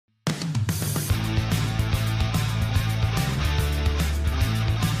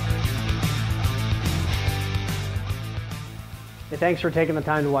thanks for taking the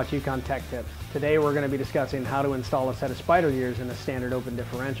time to watch Yukon Tech Tip. Today we're going to be discussing how to install a set of spider gears in a standard open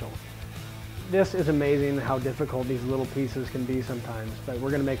differential. This is amazing how difficult these little pieces can be sometimes, but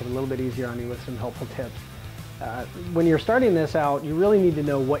we're going to make it a little bit easier on you with some helpful tips. When you're starting this out, you really need to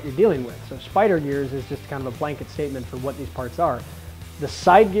know what you're dealing with. So spider gears is just kind of a blanket statement for what these parts are. The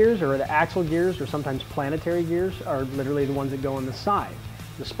side gears, or the axle gears, or sometimes planetary gears, are literally the ones that go on the side.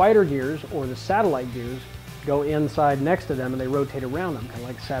 The spider gears, or the satellite gears, go inside next to them and they rotate around them, kind of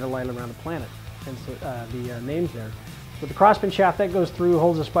like a satellite around a planet, hence the names there. With the crosspin shaft, that goes through,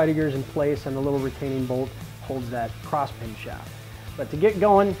 holds the spider gears in place, and the little retaining bolt holds that crosspin shaft. But to get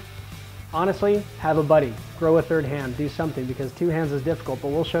going, honestly, have a buddy, grow a third hand, do something, because two hands is difficult, but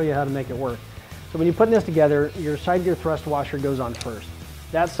we'll show you how to make it work. So when you're putting this together, your side gear thrust washer goes on first.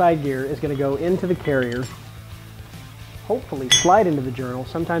 That side gear is going to go into the carrier, hopefully slide into the journal.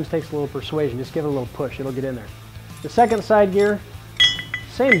 Sometimes takes a little persuasion, just give it a little push, it'll get in there. The second side gear,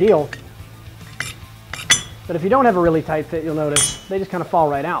 same deal, but if you don't have a really tight fit, you'll notice they just kind of fall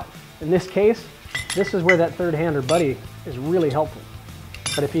right out. In this case, this is where that third hand or buddy is really helpful.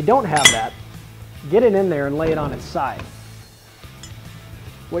 But if you don't have that, get it in there and lay it on its side.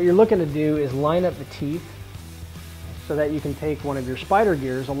 What you're looking to do is line up the teeth so that you can take one of your spider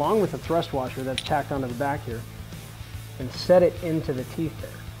gears along with the thrust washer that's tacked onto the back here and set it into the teeth there.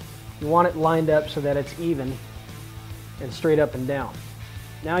 You want it lined up so that it's even and straight up and down.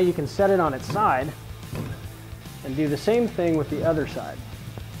 Now you can set it on its side and do the same thing with the other side.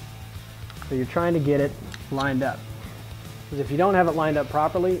 So you're trying to get it lined up. Because if you don't have it lined up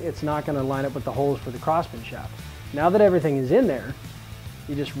properly, it's not going to line up with the holes for the crosspin shaft. Now that everything is in there,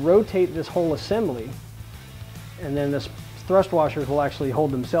 you just rotate this whole assembly, and then the thrust washers will actually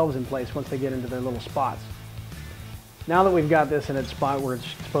hold themselves in place once they get into their little spots. Now that we've got this in its spot where it's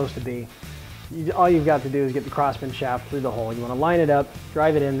supposed to be, all you've got to do is get the crosspin shaft through the hole. You want to line it up,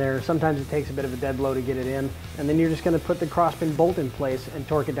 drive it in there. Sometimes it takes a bit of a dead blow to get it in, and then you're just going to put the crosspin bolt in place and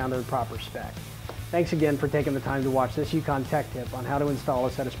torque it down to the proper spec. Thanks again for taking the time to watch this Yukon Tech Tip on how to install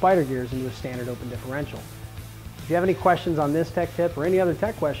a set of spider gears into a standard open differential. If you have any questions on this tech tip or any other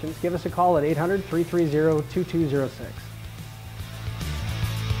tech questions, give us a call at 800-330-2206.